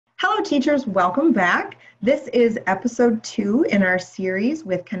Hello, teachers. Welcome back. This is episode 2 in our series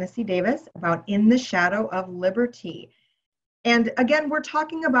with Kennessie Davis about In the Shadow of Liberty. And again, we're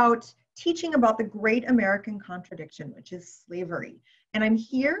talking about teaching about the great American contradiction, which is slavery. And I'm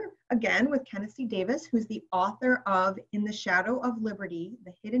here again with Kennessie Davis, who's the author of In the Shadow of Liberty,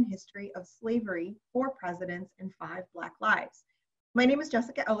 The Hidden History of Slavery, 4 Presidents and 5 Black Lives. My name is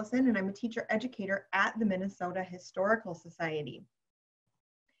Jessica Ellison, and I'm a teacher educator at the Minnesota Historical Society.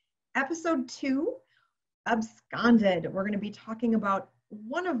 Episode 2, Absconded. We're going to be talking about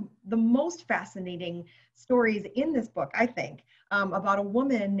one of the most fascinating stories in this book, I think, about a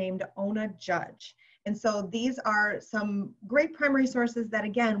woman named Ona Judge. And so these are some great primary sources that,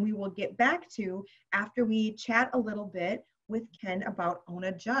 again, we will get back to after we chat a little bit with Ken about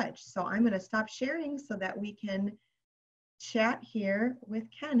Ona Judge. So I'm going to stop sharing so that we can chat here with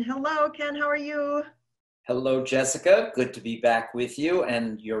Ken. Hello, Ken. How are you? Hello, Jessica. Good to be back with you.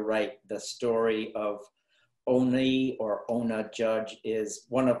 And you're right, the story of Ona Judge is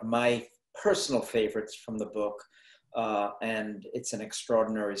one of my personal favorites from the book. And it's an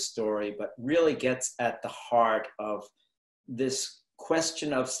extraordinary story, but really gets at the heart of this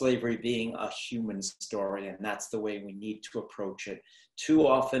question of slavery being a human story. And that's the way we need to approach it. Too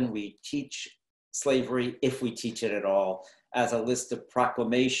often we teach slavery, if we teach it at all, as a list of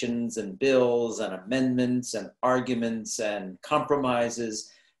proclamations and bills and amendments and arguments and compromises.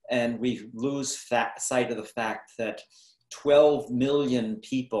 And we lose sight of the fact that 12 million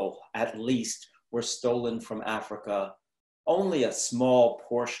people at least were stolen from Africa. Only a small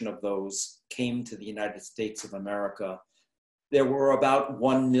portion of those came to the United States of America. There were about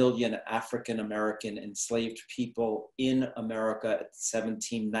 1 million African-American enslaved people in America at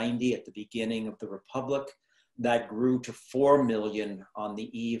 1790, at the beginning of the Republic. That grew to 4 million on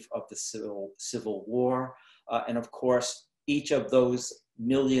the eve of the Civil War. And of course, each of those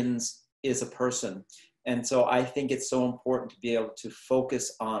millions is a person. And so I think it's so important to be able to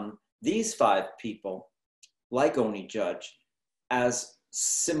focus on these 5 people, like Ona Judge, as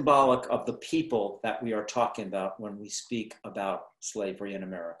symbolic of the people that we are talking about when we speak about slavery in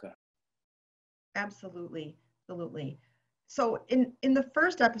America. Absolutely, absolutely. So in the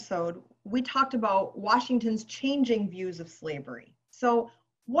first episode, we talked about Washington's changing views of slavery. So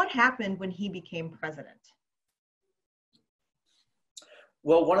what happened when he became president?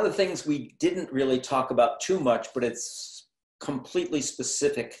 Well, one of the things we didn't really talk about too much, but it's completely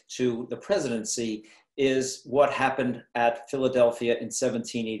specific to the presidency, is what happened at Philadelphia in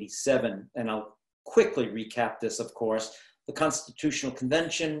 1787. And I'll quickly recap this, of course. The Constitutional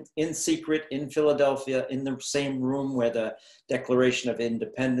Convention, in secret in Philadelphia, in the same room where the Declaration of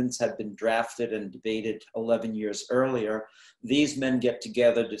Independence had been drafted and debated 11 years earlier. These men get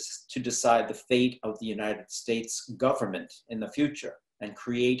together to decide the fate of the United States government in the future and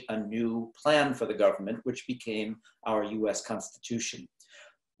create a new plan for the government, which became our US Constitution.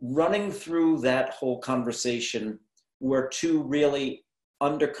 Running through that whole conversation were 2 really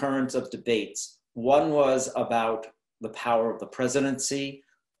undercurrents of debates. One was about the power of the presidency,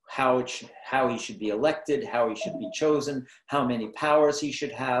 how he should be elected, how he should be chosen, how many powers he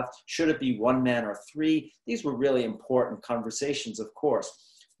should have, should it be 1 man or 3? These were really important conversations, of course.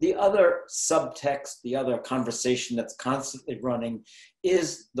 The other subtext, the other conversation that's constantly running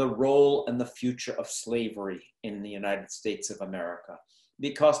is the role and the future of slavery in the United States of America.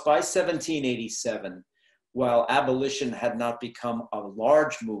 Because by 1787, while abolition had not become a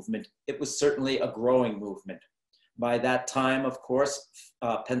large movement, it was certainly a growing movement. By that time, of course,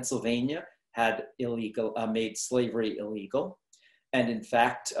 Pennsylvania had made slavery illegal. And in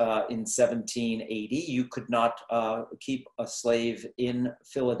fact, in 1780, you could not keep a slave in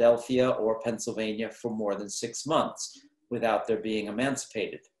Philadelphia or Pennsylvania for more than 6 months without their being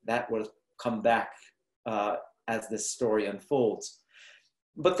emancipated. That would come back as this story unfolds.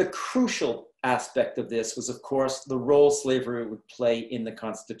 But the crucial aspect of this was, of course, the role slavery would play in the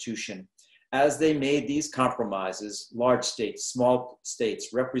Constitution. As they made these compromises, large states, small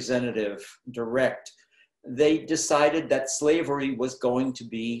states, representative, direct, they decided that slavery was going to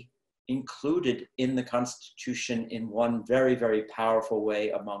be included in the Constitution in one very, very powerful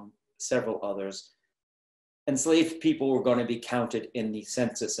way among several others. Enslaved people were going to be counted in the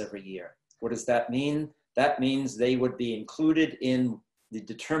census every year. What does that mean? That means they would be included in the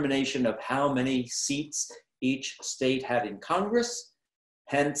determination of how many seats each state had in Congress.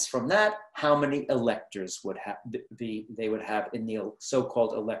 Hence, from that, how many electors they would have in the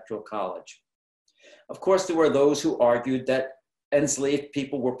so-called Electoral College. Of course, there were those who argued that enslaved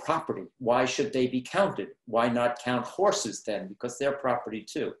people were property. Why should they be counted? Why not count horses then? Because they're property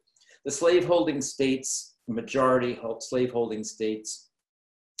too. The slaveholding states, majority slaveholding states,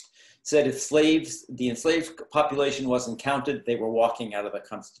 said if the enslaved population wasn't counted, they were walking out of the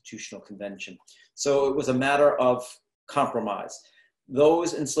Constitutional Convention. So it was a matter of compromise.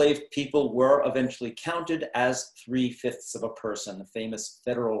 Those enslaved people were eventually counted as 3/5 of a person, the famous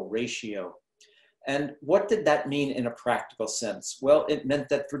federal ratio. And what did that mean in a practical sense? Well, it meant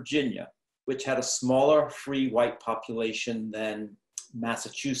that Virginia, which had a smaller free white population than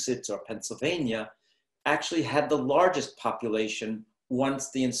Massachusetts or Pennsylvania, actually had the largest population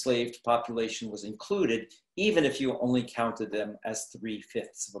once the enslaved population was included, even if you only counted them as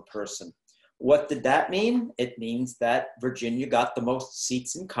 3/5 of a person. What did that mean? It means that Virginia got the most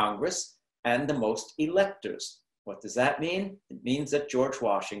seats in Congress and the most electors. What does that mean? It means that George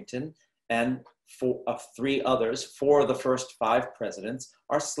Washington and three others, 4 of the first 5 presidents,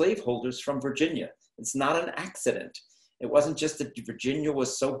 are slaveholders from Virginia. It's not an accident. It wasn't just that Virginia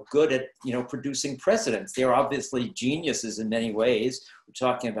was so good at, producing presidents. They were obviously geniuses in many ways. We're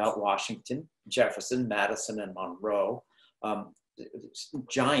talking about Washington, Jefferson, Madison, and Monroe.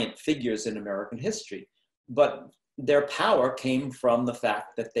 Giant figures in American history, but their power came from the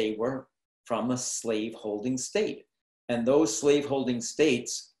fact that they were from a slave-holding state. And those slave-holding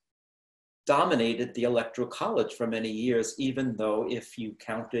states dominated the Electoral College for many years, even though if you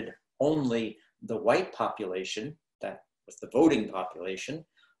counted only the white population, that was the voting population,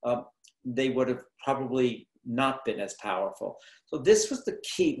 they would have probably not been as powerful. So this was the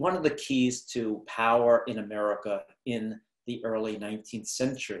key, one of the keys to power in America in the early 19th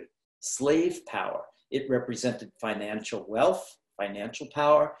century. Slave power. It represented financial wealth, financial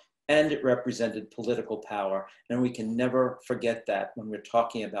power, and it represented political power. And we can never forget that when we're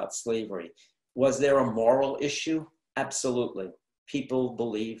talking about slavery. Was there a moral issue? Absolutely.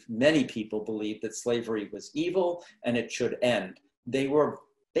 Many people believe that slavery was evil and it should end. They were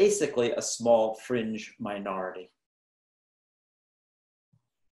basically a small fringe minority.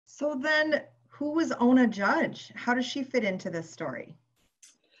 So then, who was Ona Judge? How does she fit into this story?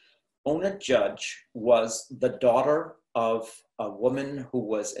 Ona Judge was the daughter of a woman who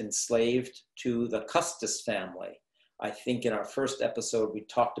was enslaved to the Custis family. I think in our first episode, we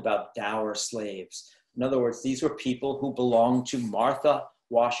talked about dower slaves. In other words, these were people who belonged to Martha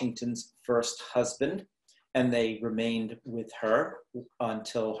Washington's first husband, and they remained with her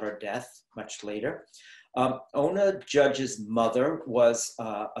until her death much later. Ona Judge's mother was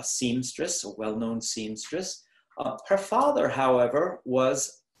a seamstress, a well-known seamstress. Her father, however,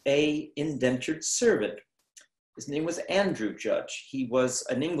 was an indentured servant. His name was Andrew Judge. He was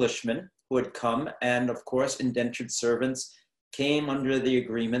an Englishman who had come, and of course, indentured servants came under the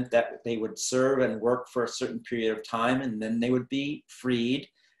agreement that they would serve and work for a certain period of time, and then they would be freed,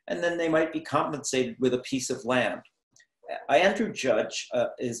 and then they might be compensated with a piece of land. Andrew Judge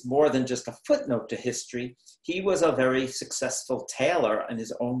is more than just a footnote to history. He was a very successful tailor in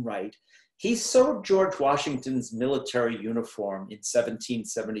his own right. He sewed George Washington's military uniform in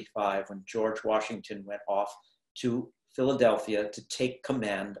 1775 when George Washington went off to Philadelphia to take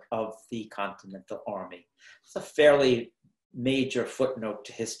command of the Continental Army. It's a fairly major footnote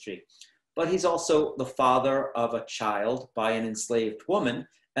to history. But he's also the father of a child by an enslaved woman,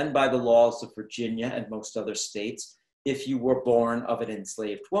 and by the laws of Virginia and most other states, if you were born of an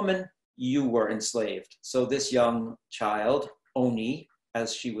enslaved woman, you were enslaved. So this young child, Oni,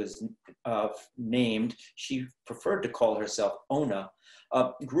 as she was named, she preferred to call herself Ona,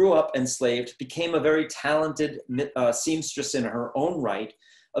 grew up enslaved, became a very talented seamstress in her own right,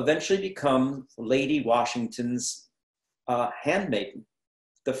 eventually become Lady Washington's handmaiden.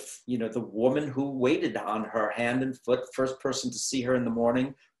 The woman who waited on her hand and foot, first person to see her in the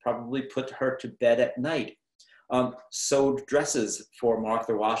morning, probably put her to bed at night. Sewed dresses for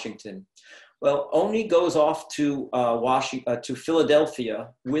Martha Washington. Well, Oni goes off to Philadelphia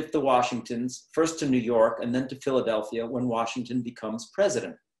with the Washingtons, first to New York and then to Philadelphia when Washington becomes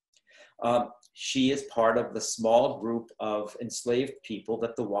president. She is part of the small group of enslaved people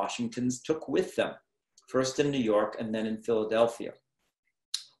that the Washingtons took with them, first in New York and then in Philadelphia.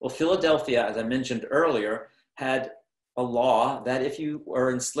 Well, Philadelphia, as I mentioned earlier, had a law that if you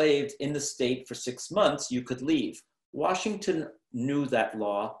were enslaved in the state for 6 months, you could leave. Washington knew that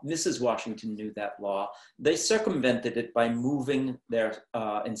law. Mrs. Washington knew that law. They circumvented it by moving their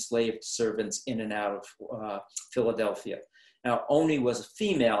enslaved servants in and out of Philadelphia. Now, Oni was a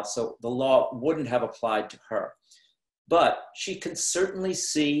female, so the law wouldn't have applied to her. But she could certainly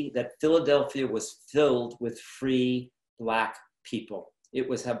see that Philadelphia was filled with free Black people. It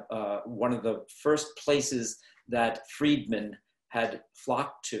was one of the first places that freedmen had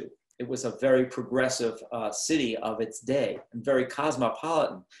flocked to. It was a very progressive city of its day and very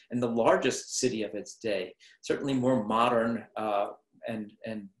cosmopolitan, and the largest city of its day, certainly more modern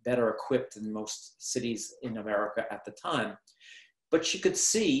and better equipped than most cities in America at the time. But she could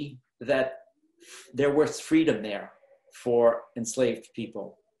see that there was freedom there for enslaved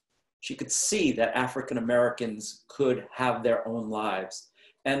people. She could see that African Americans could have their own lives.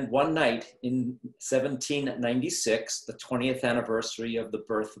 And one night in 1796, the 20th anniversary of the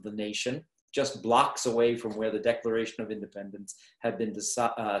birth of the nation, just blocks away from where the Declaration of Independence had been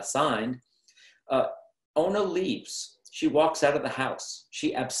signed, Ona leaves. She walks out of the house.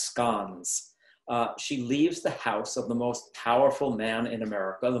 She absconds. She leaves the house of the most powerful man in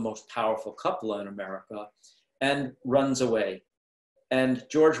America, the most powerful couple in America, and runs away. And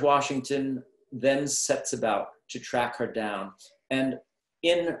George Washington then sets about to track her down. And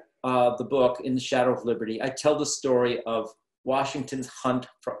in the book, In the Shadow of Liberty, I tell the story of Washington's hunt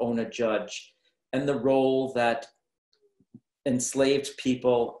for Ona Judge and the role that enslaved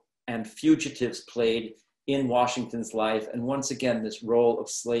people and fugitives played in Washington's life. And once again, this role of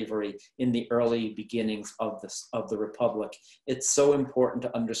slavery in the early beginnings of the Republic. It's so important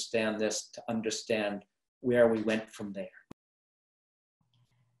to understand this, to understand where we went from there.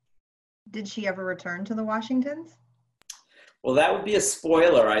 Did she ever return to the Washingtons? Well, that would be a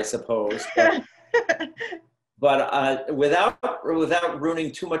spoiler, I suppose. But without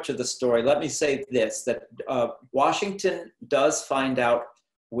ruining too much of the story, let me say this, that Washington does find out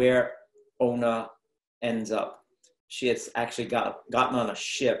where Ona ends up. She has actually gotten on a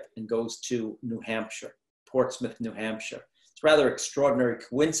ship and goes to New Hampshire, Portsmouth, New Hampshire. It's a rather extraordinary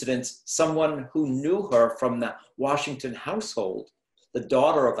coincidence. Someone who knew her from the Washington household, the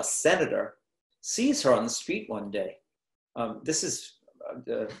daughter of a senator, sees her on the street one day. This is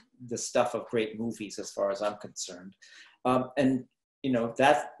the stuff of great movies as far as I'm concerned. And you know,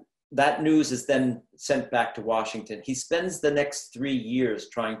 that news is then sent back to Washington. He spends the next 3 years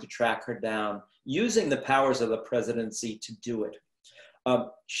trying to track her down, using the powers of the presidency to do it.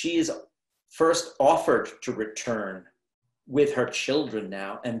 She is first offered to return with her children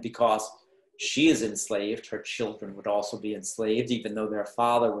now, and because she is enslaved, her children would also be enslaved, even though their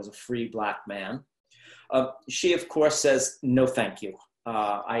father was a free Black man. She, of course, says, no, thank you.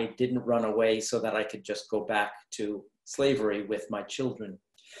 I didn't run away so that I could just go back to slavery with my children.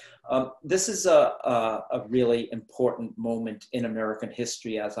 This is a really important moment in American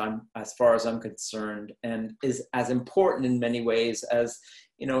history as far as I'm concerned, and is as important in many ways as,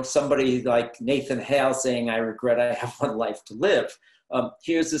 you know, somebody like Nathan Hale saying, I regret I have one life to live.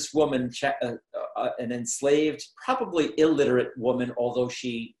 Here's this woman, an enslaved, probably illiterate woman, although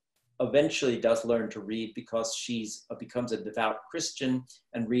she eventually does learn to read because she's becomes a devout Christian,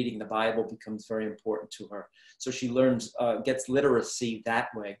 and reading the Bible becomes very important to her. So she learns, gets literacy that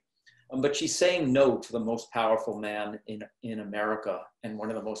way. But she's saying no to the most powerful man in America, and one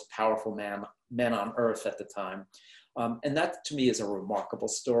of the most powerful men on earth at the time. And that to me is a remarkable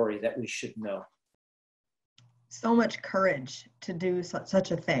story that we should know. So much courage to do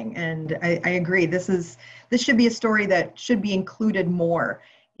such a thing. And I agree, this should be a story that should be included more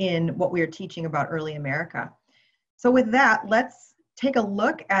in what we are teaching about early America. So with that, let's take a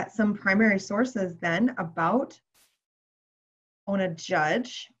look at some primary sources then about Ona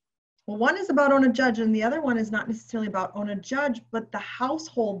Judge. Well, one is about Ona Judge, and the other one is not necessarily about Ona Judge, but the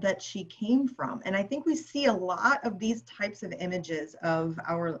household that she came from. And I think we see a lot of these types of images of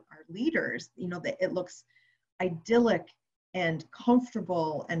our leaders, you know, that it looks idyllic and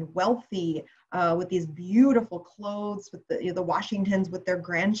comfortable and wealthy, with these beautiful clothes, with the Washingtons with their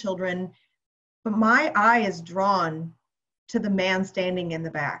grandchildren. But my eye is drawn to the man standing in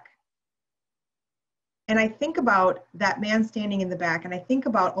the back. And I think about that man standing in the back, and I think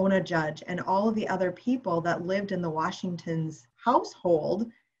about Ona Judge and all of the other people that lived in the Washingtons' household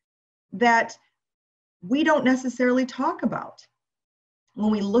that we don't necessarily talk about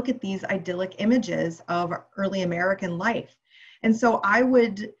when we look at these idyllic images of early American life. And so I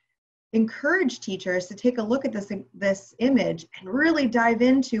would encourage teachers to take a look at this image and really dive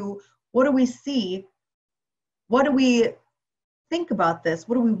into, what do we see? What do we think about this?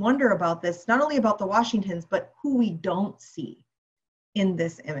 What do we wonder about this? Not only about the Washingtons, but who we don't see in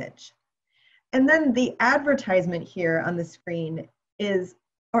this image. And then the advertisement here on the screen is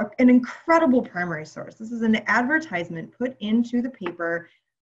an incredible primary source. This is an advertisement put into the paper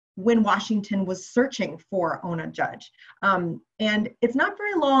when Washington was searching for Ona Judge. And it's not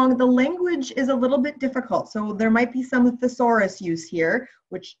very long. The language is a little bit difficult. So there might be some thesaurus use here,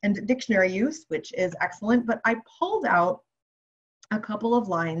 and dictionary use, which is excellent. But I pulled out a couple of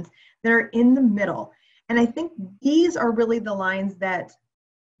lines that are in the middle. And I think these are really the lines that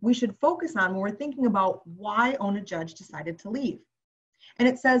we should focus on when we're thinking about why Ona Judge decided to leave. And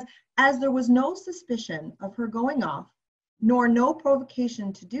it says, as there was no suspicion of her going off, nor no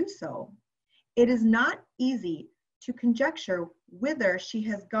provocation to do so, it is not easy to conjecture whither she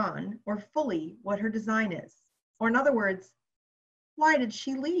has gone or fully what her design is. Or in other words, why did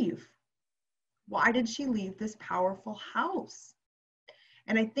she leave? Why did she leave this powerful house?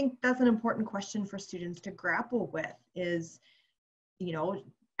 And I think that's an important question for students to grapple with is, you know,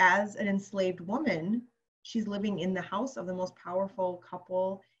 as an enslaved woman, she's living in the house of the most powerful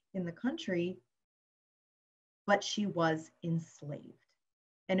couple in the country, but she was enslaved.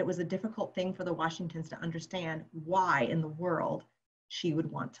 And it was a difficult thing for the Washingtons to understand why in the world she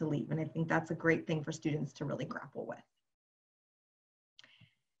would want to leave. And I think that's a great thing for students to really grapple with.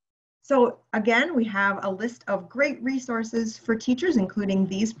 So again, we have a list of great resources for teachers, including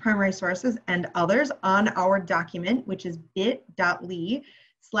these primary sources and others on our document, which is bit.ly/S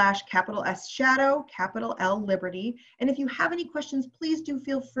shadow, L Liberty. And if you have any questions, please do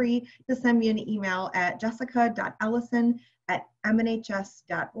feel free to send me an email at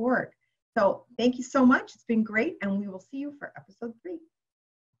jessica.ellison@mnhs.org. So thank you so much. It's been great. And we will see you for episode 3.